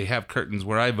know where they have curtains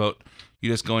where I vote.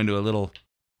 You just go into a little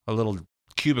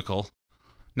cubicle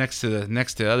next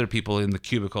to other people in the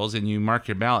cubicles, and you mark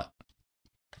your ballot.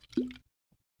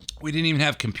 We didn't even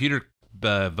have computer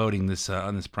voting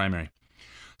on this primary.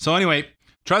 So anyway,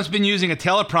 Trump's been using a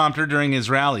teleprompter during his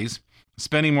rallies,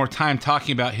 spending more time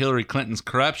talking about Hillary Clinton's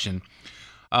corruption,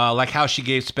 like how she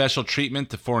gave special treatment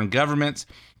to foreign governments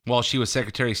while she was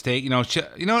Secretary of State. You know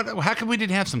what? How come we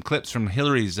didn't have some clips from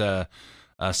Hillary's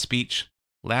speech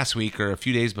last week or a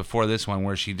few days before this one,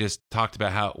 where she just talked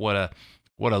about what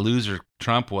a loser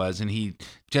Trump was, and he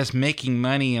just making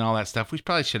money and all that stuff. We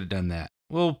probably should have done that.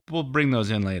 We'll bring those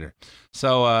in later.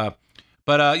 So,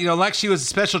 like she was a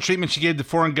special treatment she gave to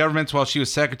foreign governments while she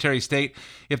was Secretary of State,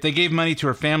 if they gave money to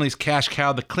her family's cash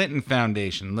cow, the Clinton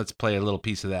Foundation. Let's play a little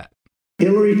piece of that.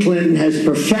 Hillary Clinton has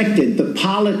perfected the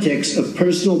politics of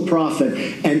personal profit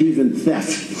and even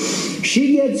theft.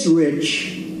 She gets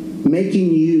rich,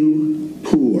 making you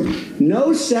poor.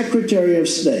 No Secretary of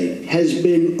State has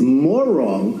been more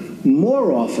wrong,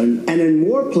 more often, and in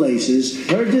more places.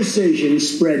 Her decisions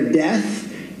spread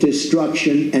death,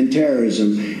 destruction, and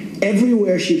terrorism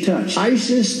everywhere she touched.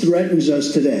 ISIS threatens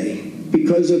us today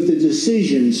because of the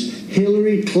decisions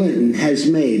Hillary Clinton has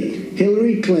made.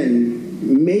 Hillary Clinton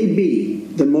may be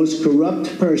the most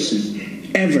corrupt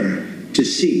person ever to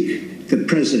seek the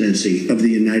presidency of the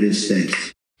United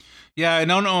States. Yeah, I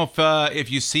don't know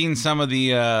if you've seen some of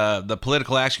the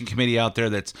Political Action Committee out there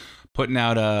that's putting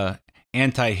out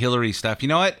anti-Hillary stuff. You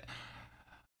know what?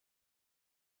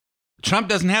 Trump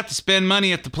doesn't have to spend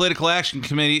money at the Political Action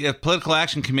Committee. If political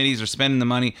action committees are spending the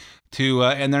money to,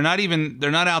 and they're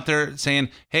not out there saying,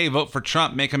 "Hey, vote for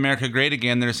Trump, make America great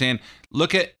again." They're saying,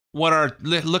 look at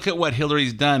what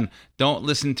Hillary's done. Don't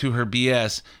listen to her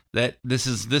BS. That this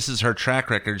is her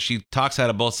track record. She talks out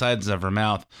of both sides of her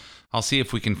mouth. I'll see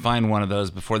if we can find one of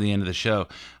those before the end of the show.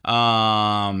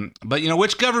 But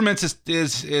which governments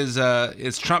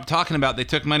is Trump talking about? They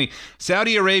took money.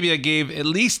 Saudi Arabia gave at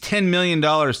least $10 million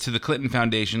to the Clinton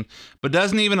Foundation, but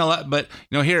doesn't even allow. But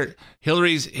here,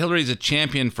 Hillary's a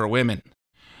champion for women.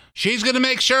 She's going to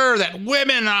make sure that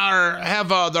women have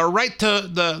the right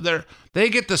to they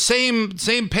get the same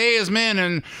pay as men,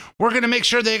 and we're going to make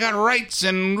sure they got rights,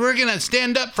 and we're going to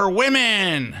stand up for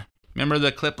women. Remember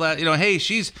the clip last? Hey,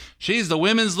 she's the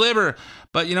women's liver,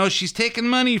 but she's taking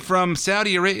money from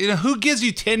Saudi Arabia. Who gives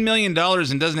you $10 million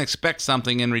and doesn't expect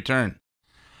something in return?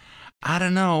 I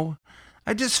don't know.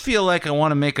 I just feel like I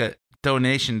want to make a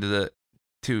donation to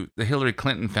the Hillary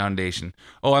Clinton Foundation.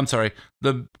 Oh, I'm sorry,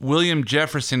 the William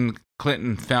Jefferson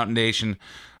Clinton Foundation,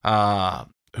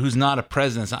 who's not a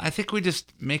president. So I think we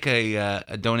just make a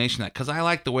donation to that, because I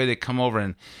like the way they come over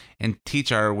and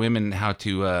teach our women how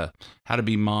to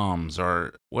be moms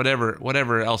or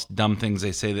whatever else dumb things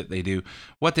they say that they do.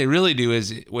 What they really do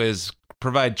is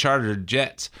provide chartered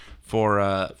jets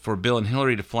for Bill and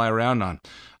Hillary to fly around on.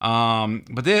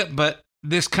 But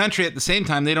this country, at the same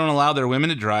time, they don't allow their women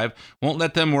to drive, won't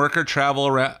let them work or travel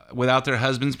without their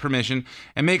husband's permission,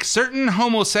 and make certain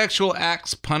homosexual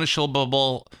acts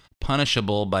punishable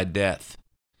by death.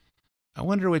 I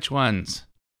wonder which ones.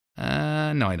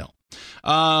 No, I don't.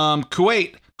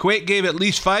 Kuwait gave at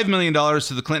least $5 million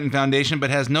to the Clinton Foundation,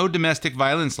 but has no domestic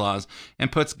violence laws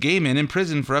and puts gay men in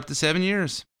prison for up to 7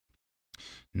 years.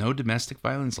 No domestic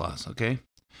violence laws, okay?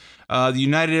 The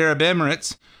United Arab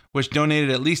Emirates, which donated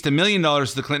at least $1 million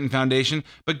to the Clinton Foundation,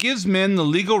 but gives men the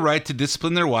legal right to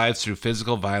discipline their wives through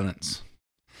physical violence.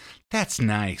 That's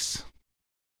nice.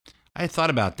 I thought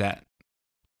about that.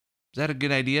 Is that a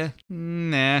good idea?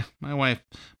 Nah, my wife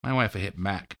will hit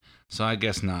back, so I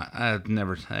guess not. I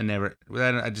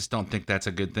just don't think that's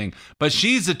a good thing. But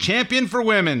she's a champion for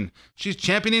women. She's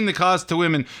championing the cause to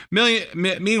women.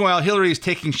 Meanwhile, Hillary is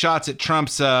taking shots at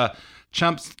Trump's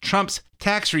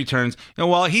tax returns.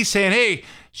 While he's saying, "Hey,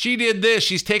 she did this.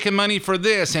 She's taking money for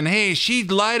this," and "Hey, she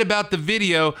lied about the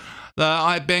video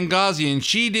at Benghazi, and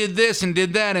she did this and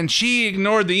did that, and she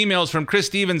ignored the emails from Chris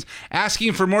Stevens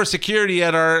asking for more security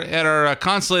at our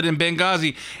consulate in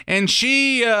Benghazi, and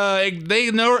they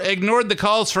ignored the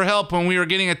calls for help when we were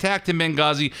getting attacked in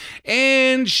Benghazi,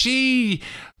 and she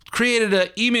created an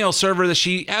email server that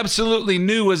she absolutely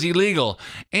knew was illegal.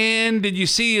 And did you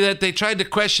see that they tried to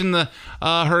question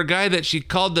her guy that she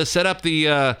called to set up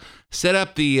the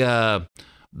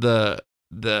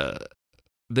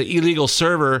illegal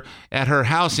server at her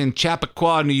house in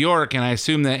Chappaqua, New York, and I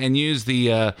assume that, and used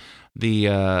the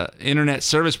internet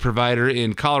service provider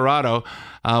in Colorado,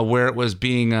 where it was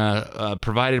being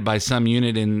provided by some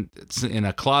unit in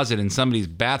a closet in somebody's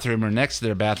bathroom or next to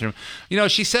their bathroom.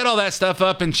 She set all that stuff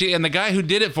up, and the guy who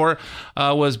did it for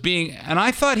was being, and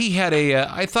I thought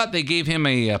I thought they gave him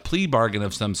a plea bargain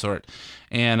of some sort.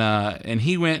 and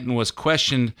he went and was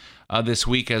questioned this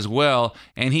week as well,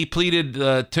 and he pleaded,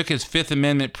 took his Fifth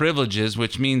Amendment privileges,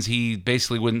 which means he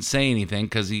basically wouldn't say anything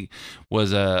because he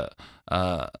was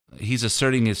he's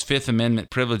asserting his Fifth Amendment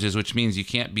privileges, which means you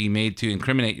can't be made to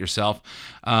incriminate yourself.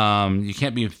 You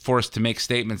can't be forced to make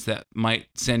statements that might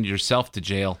send yourself to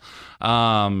jail.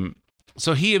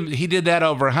 So he did that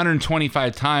over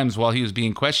 125 times while he was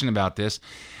being questioned about this.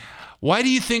 Why do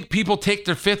you think people take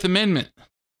their Fifth Amendment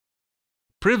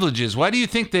privileges? Why do you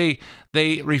think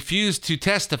they refuse to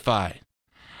testify?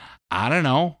 I don't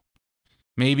know.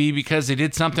 Maybe because they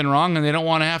did something wrong and they don't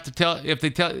want to have to tell.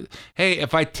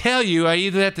 If I tell you, I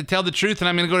either have to tell the truth and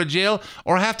I'm going to go to jail,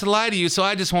 or I have to lie to you, so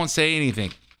I just won't say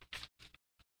anything.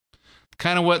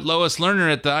 Kind of what Lois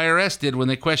Lerner at the IRS did when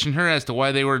they questioned her as to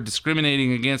why they were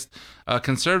discriminating against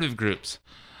conservative groups.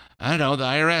 I don't know, the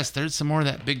IRS, there's some more of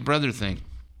that Big Brother thing.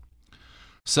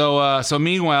 So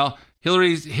meanwhile,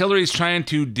 Hillary's trying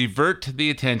to divert the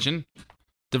attention.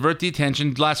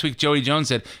 Last week, Joey Jones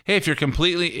said, "Hey, if you're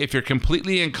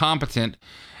completely incompetent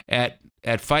at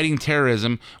fighting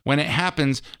terrorism, when it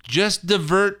happens, just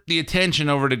divert the attention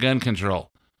over to gun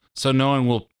control, so no one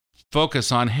will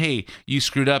focus on, hey, you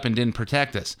screwed up and didn't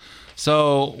protect us."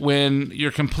 So when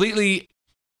you're completely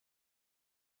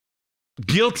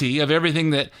guilty of everything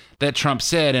that Trump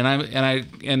said,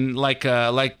 and like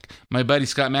my buddy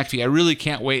Scott McAfee, I really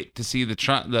can't wait to see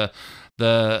the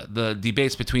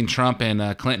debates between Trump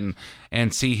and Clinton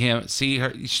and see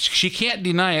her. She can't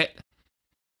deny it,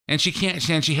 and she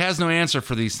has no answer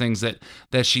for these things that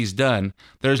she's done.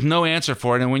 There's no answer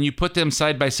for it, and when you put them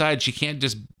side by side, she can't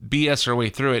just BS her way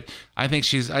through it. I think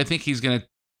he's going to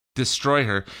destroy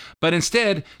her, but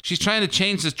instead she's trying to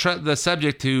change the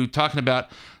subject to talking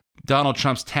about Donald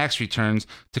Trump's tax returns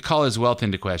to call his wealth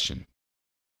into question.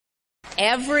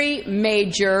 Every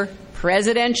major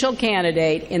presidential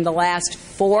candidate in the last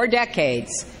 4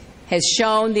 decades has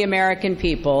shown the American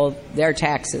people their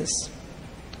taxes.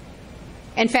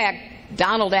 In fact,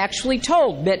 Donald actually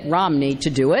told Mitt Romney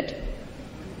to do it.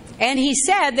 And he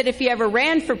said that if he ever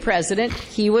ran for president,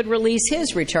 he would release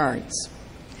his returns.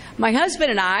 My husband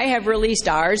and I have released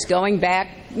ours going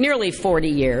back nearly 40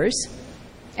 years.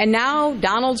 And now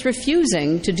Donald's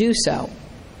refusing to do so.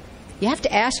 You have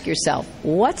to ask yourself,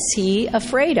 what's he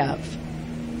afraid of?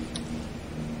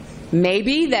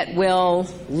 Maybe that we'll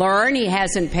learn he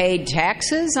hasn't paid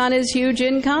taxes on his huge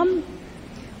income?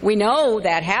 We know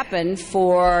that happened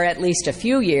for at least a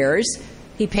few years.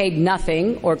 He paid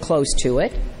nothing or close to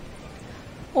it.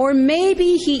 Or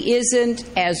maybe he isn't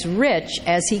as rich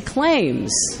as he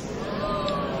claims.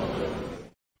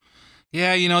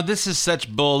 Yeah, this is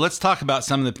such bull. Let's talk about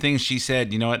some of the things she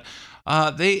said. You know what?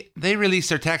 They released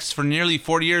their taxes for nearly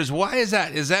 40 years. Why is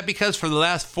that? Is that because for the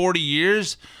last 40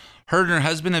 years, her and her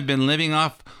husband have been living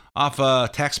off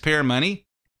taxpayer money?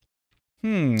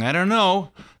 I don't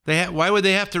know. Why would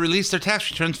they have to release their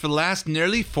tax returns for the last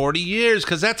nearly 40 years?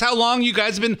 Because that's how long you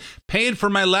guys have been paying for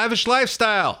my lavish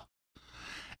lifestyle.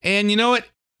 And you know what?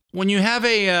 When you have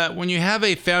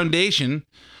a foundation,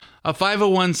 a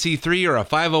 501c3 or a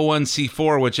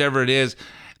 501c4, whichever it is,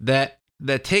 that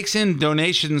takes in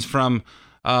donations from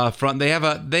they have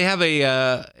a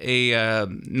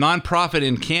nonprofit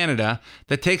in Canada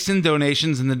that takes in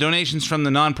donations, and the donations from the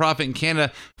nonprofit in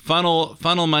Canada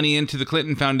funnel money into the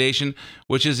Clinton Foundation,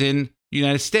 which is in the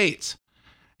United States,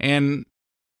 and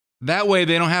that way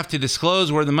they don't have to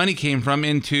disclose where the money came from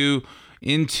into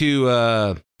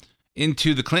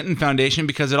the Clinton Foundation,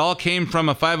 because it all came from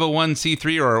a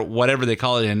 501c3 or whatever they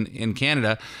call it in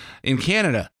Canada.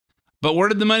 But where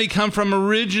did the money come from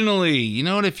originally? You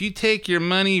know what? If you take your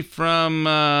money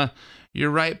from your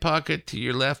right pocket to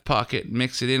your left pocket,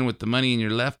 mix it in with the money in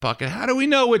your left pocket, how do we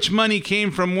know which money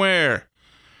came from where?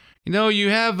 You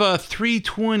have 3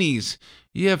 20s.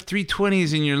 You have 3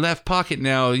 20s in your left pocket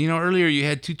now. Earlier you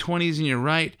had 2 20s in your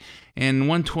right and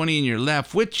 1 20 in your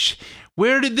left.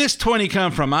 Where did this 20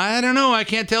 come from? I don't know. I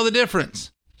can't tell the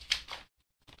difference.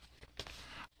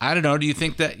 I don't know. Do you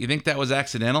think that was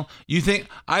accidental?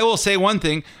 I will say one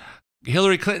thing.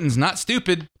 Hillary Clinton's not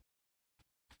stupid.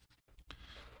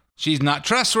 She's not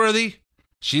trustworthy.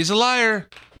 She's a liar,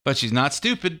 but she's not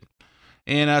stupid.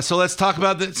 And so let's talk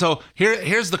about that. So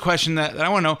here's the question that I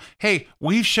want to know. Hey,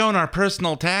 we've shown our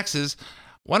personal taxes.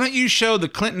 Why don't you show the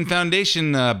Clinton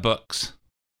Foundation books?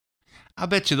 I'll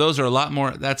bet you those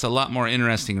are that's a lot more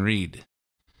interesting read.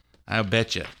 I'll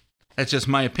bet you. That's just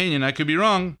my opinion. I could be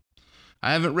wrong.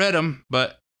 I haven't read them,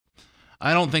 but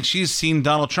I don't think she's seen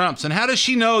Donald Trump's. And how does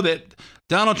she know that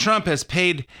Donald Trump has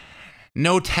paid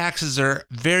no taxes or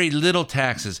very little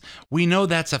taxes? We know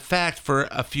that's a fact for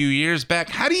a few years back.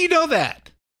 How do you know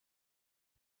that?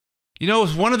 You know,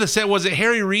 one of the was it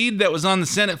Harry Reid that was on the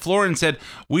Senate floor and said,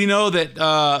 "We know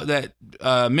that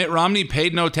Mitt Romney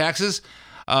paid no taxes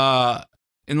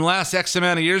in the last X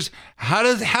amount of years." How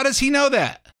does he know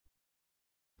that?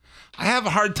 I have a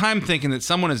hard time thinking that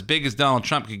someone as big as Donald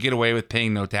Trump could get away with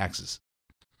paying no taxes.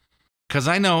 Because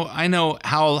I know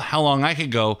how long I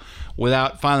could go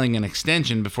without filing an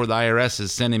extension before the IRS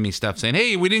is sending me stuff saying,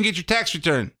 "Hey, we didn't get your tax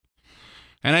return."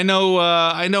 And I know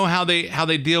how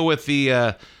they deal with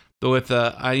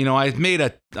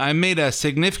I made a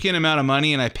significant amount of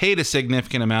money and I paid a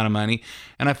significant amount of money,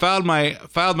 and I filed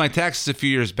my taxes a few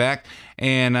years back,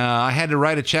 and I had to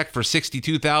write a check for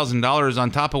 $62,000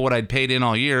 on top of what I'd paid in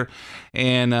all year,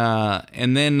 and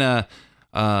then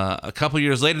a couple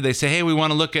years later they say, "Hey, we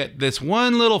want to look at this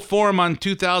one little form on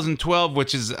 2012,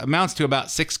 which amounts to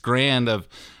about $6,000 of."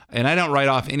 And I don't write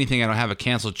off anything I don't have a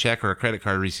canceled check or a credit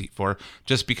card receipt for,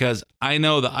 just because I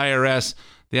know the IRS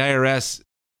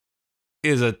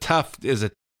is a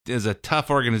tough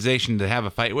organization to have a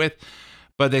fight with.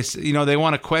 But they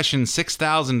want to question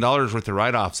 $6,000 worth of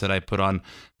write-offs that I put on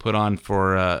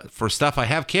for stuff I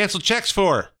have canceled checks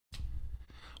for.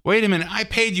 Wait a minute, I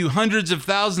paid you hundreds of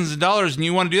thousands of dollars and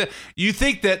you want to do that? You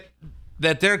think that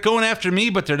they're going after me,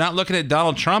 but they're not looking at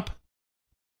Donald Trump?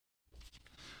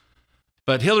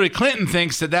 But Hillary Clinton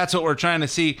thinks that that's what we're trying to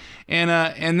see. And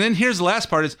then here's the last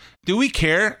part is, do we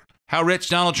care how rich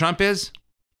Donald Trump is?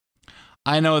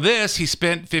 I know this, he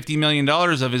spent $50 million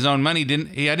of his own money.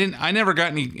 I never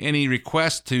got any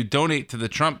requests to donate to the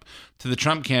Trump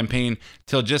campaign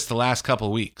till just the last couple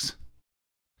of weeks.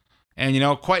 And,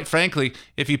 quite frankly,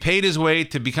 if he paid his way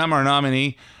to become our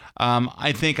nominee,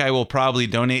 I think I will probably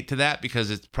donate to that,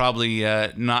 because it's probably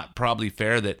not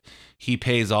fair that he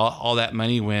pays all that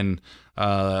money when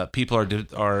people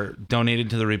are donated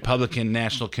to the Republican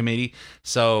National Committee,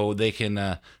 so they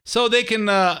can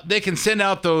send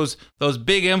out those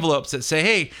big envelopes that say,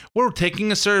 "Hey, we're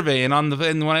taking a survey," and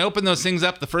when I open those things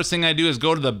up, the first thing I do is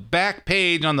go to the back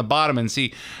page on the bottom and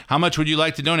see, how much would you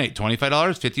like to donate?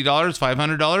 $25, $50,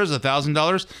 $500,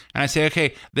 $1,000, and I say,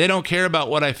 okay, they don't care about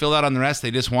what I fill out on the rest;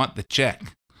 they just want the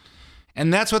check.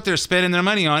 And that's what they're spending their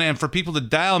money on, and for people to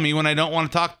dial me when I don't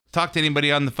want to talk to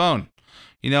anybody on the phone.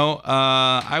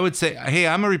 I would say, hey,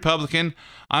 I'm a Republican,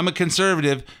 I'm a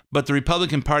conservative, but the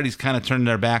Republican Party's kind of turned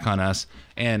their back on us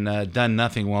and done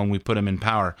nothing when we put them in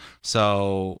power.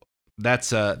 So that's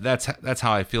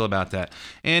how I feel about that.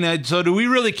 And so do we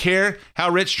really care how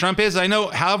rich Trump is? I know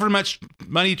however much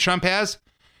money Trump has,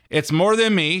 it's more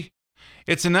than me.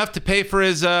 It's enough to pay for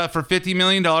his for $50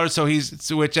 million.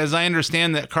 Which, as I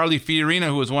understand, that Carly Fiorina,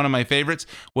 who was one of my favorites,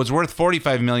 was worth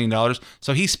 $45 million.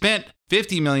 So he spent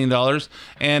 $50 million,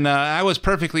 and I was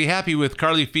perfectly happy with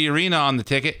Carly Fiorina on the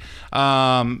ticket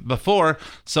before.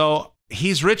 So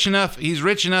he's rich enough. He's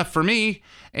rich enough for me,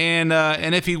 and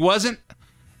if he wasn't,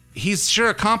 he's sure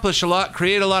accomplished a lot,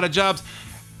 created a lot of jobs.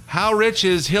 How rich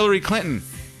is Hillary Clinton?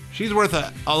 She's worth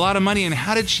a lot of money, and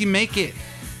how did she make it?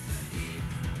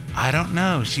 I don't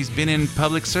know. She's been in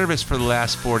public service for the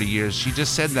last 40 years. She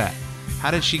just said that. How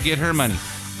did she get her money?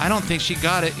 I don't think she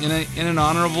got it in an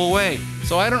honorable way.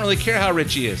 So I don't really care how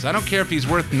rich he is. I don't care if he's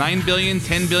worth $9 billion,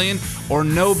 $10 billion, or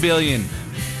no billion.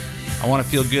 I want to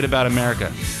feel good about America.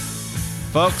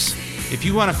 Folks, if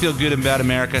you want to feel good about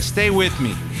America, stay with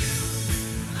me.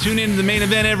 Tune in to The Main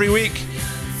Event every week.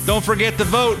 Don't forget to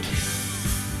vote.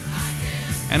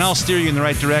 And I'll steer you in the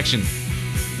right direction.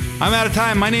 I'm out of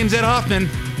time. My name's Ed Hoffman.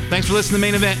 Thanks for listening to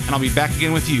The Main Event, and I'll be back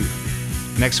again with you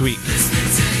next week.